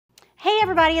Hey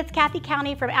everybody, it's Cathy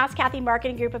County from Ask Cathy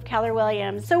Marketing Group of Keller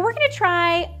Williams. So we're gonna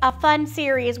try a fun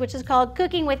series which is called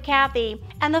Cooking with Cathy.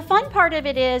 And the fun part of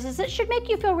it is it should make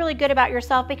you feel really good about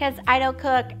yourself because I don't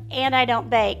cook and I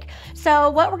don't bake. So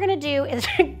what we're gonna do is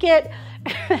get,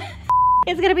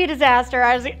 it's gonna be a disaster.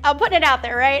 I'm putting it out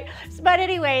there, right? But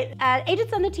anyway,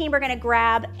 agents on the team are gonna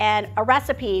grab a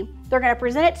recipe. They're gonna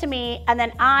present it to me, and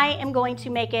then I am going to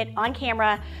make it on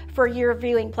camera for your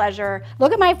viewing pleasure.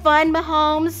 Look at my fun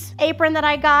Mahomes apron that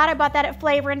I got. I bought that at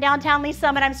Flavor in downtown Lee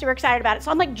Summit. I'm super excited about it.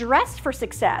 So I'm like dressed for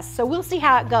success. So we'll see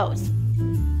how it goes.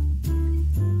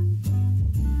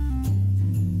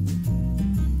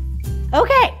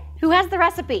 Okay, who has the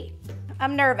recipe?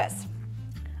 I'm nervous.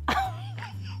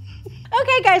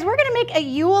 Okay guys, we're gonna make a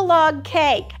Yule Log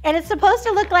Cake, and it's supposed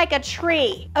to look like a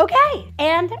tree. Okay,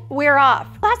 and we're off.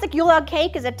 Classic Yule Log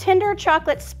Cake is a tender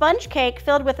chocolate sponge cake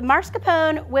filled with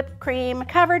mascarpone whipped cream,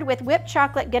 covered with whipped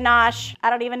chocolate ganache. I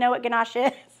don't even know what ganache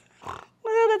is.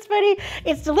 Oh, that's funny.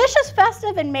 It's delicious,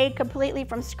 festive, and made completely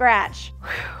from scratch.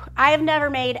 Whew. I have never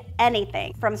made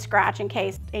anything from scratch in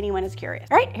case anyone is curious.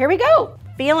 All right, here we go.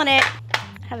 Feeling it.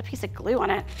 Has a piece of glue on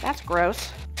it. That's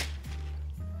gross.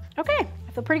 Okay.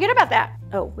 I feel pretty good about that.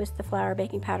 Oh, whisk the flour,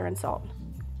 baking powder, and salt.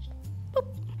 Boop.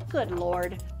 Good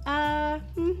Lord.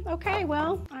 Okay,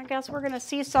 well, I guess we're gonna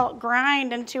sea salt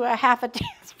grind into a half a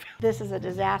teaspoon. This is a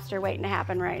disaster waiting to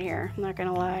happen right here, I'm not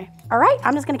gonna lie. All right,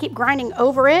 I'm just gonna keep grinding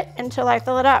over it until I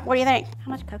fill it up. What do you think?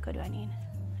 How much cocoa do I need?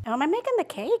 Oh, am I making the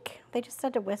cake? They just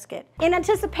said to whisk it. In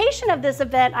anticipation of this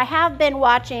event, I have been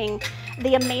watching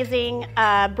the amazing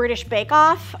British Bake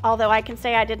Off, although I can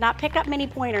say I did not pick up many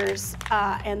pointers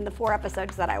in the 4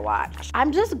 episodes that I watched.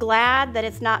 I'm just glad that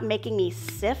it's not making me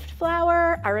sift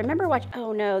flour. I remember watching,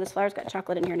 oh no, this flour's got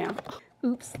chocolate in here now.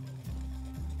 Oops.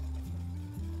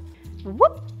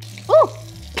 Whoop, ooh.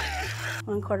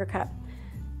 1/4 cup.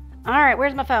 All right,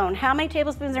 where's my phone? How many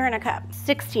tablespoons are in a cup?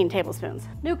 16 tablespoons.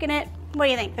 Nuking it. What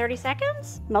do you think, 30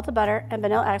 seconds? Melted butter and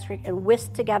vanilla extract and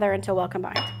whisk together until well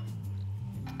combined.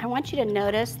 I want you to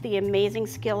notice the amazing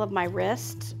skill of my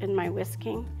wrist in my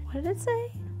whisking. What did it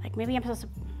say? Like maybe I'm supposed to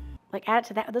like add it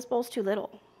to that. This bowl's too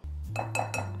little.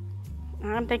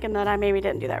 I'm thinking that I maybe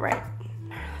didn't do that right.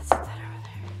 Let's set that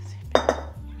over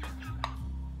there.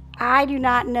 I do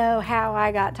not know how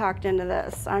I got talked into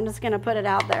this. I'm just gonna put it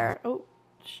out there. Oh,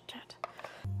 shit.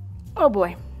 Oh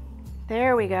boy,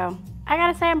 there we go. I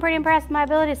gotta say I'm pretty impressed with my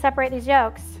ability to separate these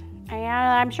yolks. And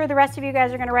I'm sure the rest of you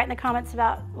guys are gonna write in the comments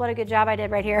about what a good job I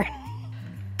did right here.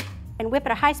 And whip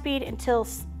at a high speed until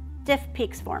stiff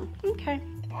peaks form. Okay.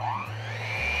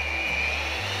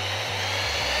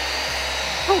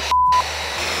 Oh,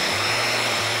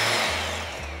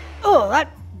 oh,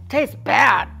 that tastes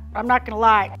bad. I'm not gonna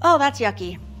lie. Oh, that's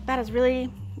yucky. That is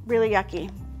really, really yucky.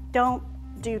 Don't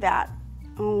do that.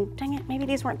 Oh, dang it, maybe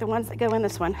these weren't the ones that go in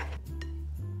this one.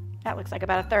 That looks like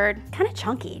about 1/3. Kind of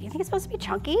chunky. Do you think it's supposed to be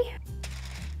chunky?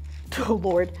 Oh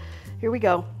Lord, here we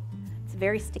go. It's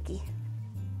very sticky.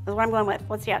 That's what I'm going with.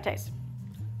 Let's see how it tastes.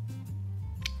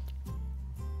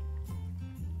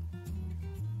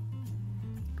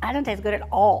 That doesn't taste good at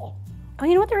all. Oh,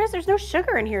 you know what there is? There's no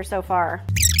sugar in here so far.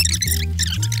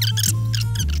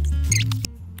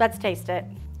 Let's taste it.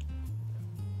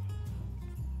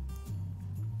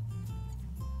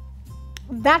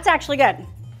 That's actually good.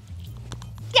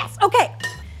 Yes, okay.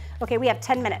 Okay, we have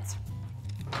 10 minutes.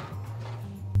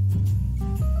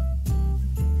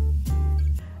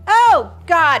 Oh,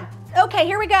 God. Okay,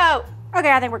 here we go. Okay,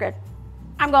 I think we're good.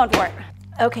 I'm going for it.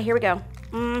 Okay, here we go.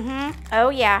 Mm-hmm. Oh,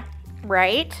 yeah.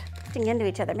 Right. Getting into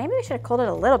each other. Maybe we should have cooled it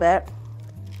a little bit.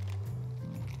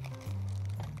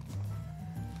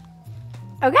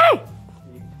 Okay.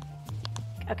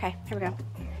 Okay, here we go.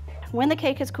 When the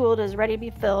cake is cooled, it is ready to be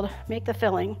filled. Make the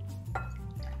filling.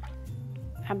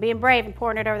 I'm being brave and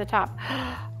pouring it over the top.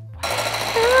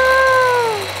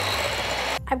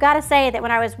 I've got to say that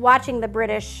when I was watching the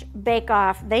British Bake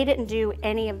Off, they didn't do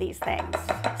any of these things.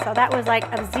 So that was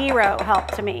like of zero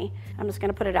help to me. I'm just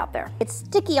gonna put it out there. It's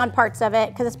sticky on parts of it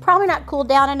because it's probably not cooled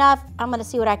down enough. I'm gonna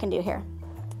see what I can do here.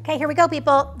 Okay, here we go,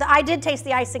 people. I did taste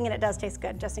the icing and it does taste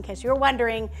good, just in case you were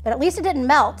wondering, but at least it didn't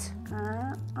melt.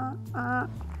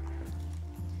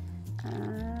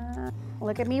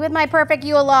 Look at me with my perfect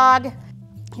Yule log.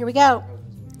 Here we go.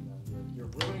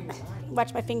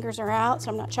 Watch, my fingers are out, so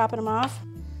I'm not chopping them off.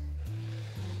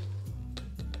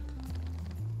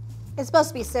 It's supposed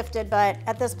to be sifted, but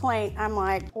at this point, I'm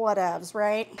like, whatevs,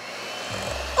 right?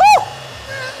 Oh!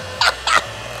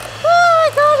 Oh my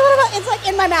God, what about, it's like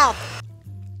in my mouth.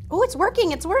 Oh, it's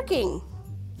working, it's working.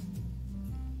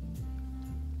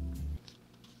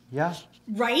 Yeah.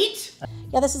 Right?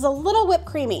 Yeah, this is a little whipped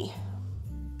creamy.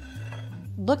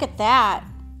 Look at that.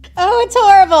 Oh, it's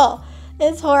horrible.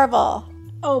 It's horrible.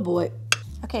 Oh boy.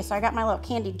 Okay, so I got my little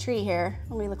candied tree here.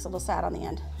 Only looks a little sad on the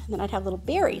end. And then I'd have little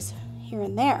berries here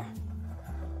and there.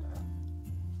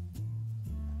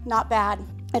 Not bad.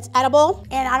 It's edible,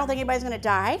 and I don't think anybody's gonna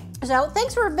die. So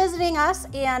thanks for visiting us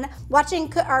and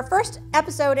watching our first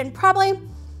episode and probably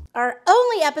our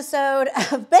only episode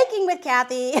of Baking with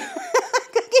Cathy.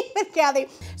 Cooking with Cathy.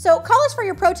 So call us for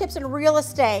your pro tips in real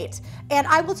estate, and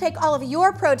I will take all of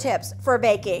your pro tips for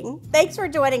baking. Thanks for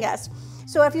joining us.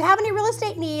 So if you have any real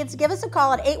estate needs, give us a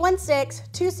call at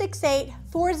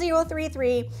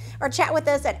 816-268-4033 or chat with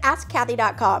us at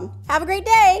askcathy.com. Have a great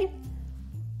day.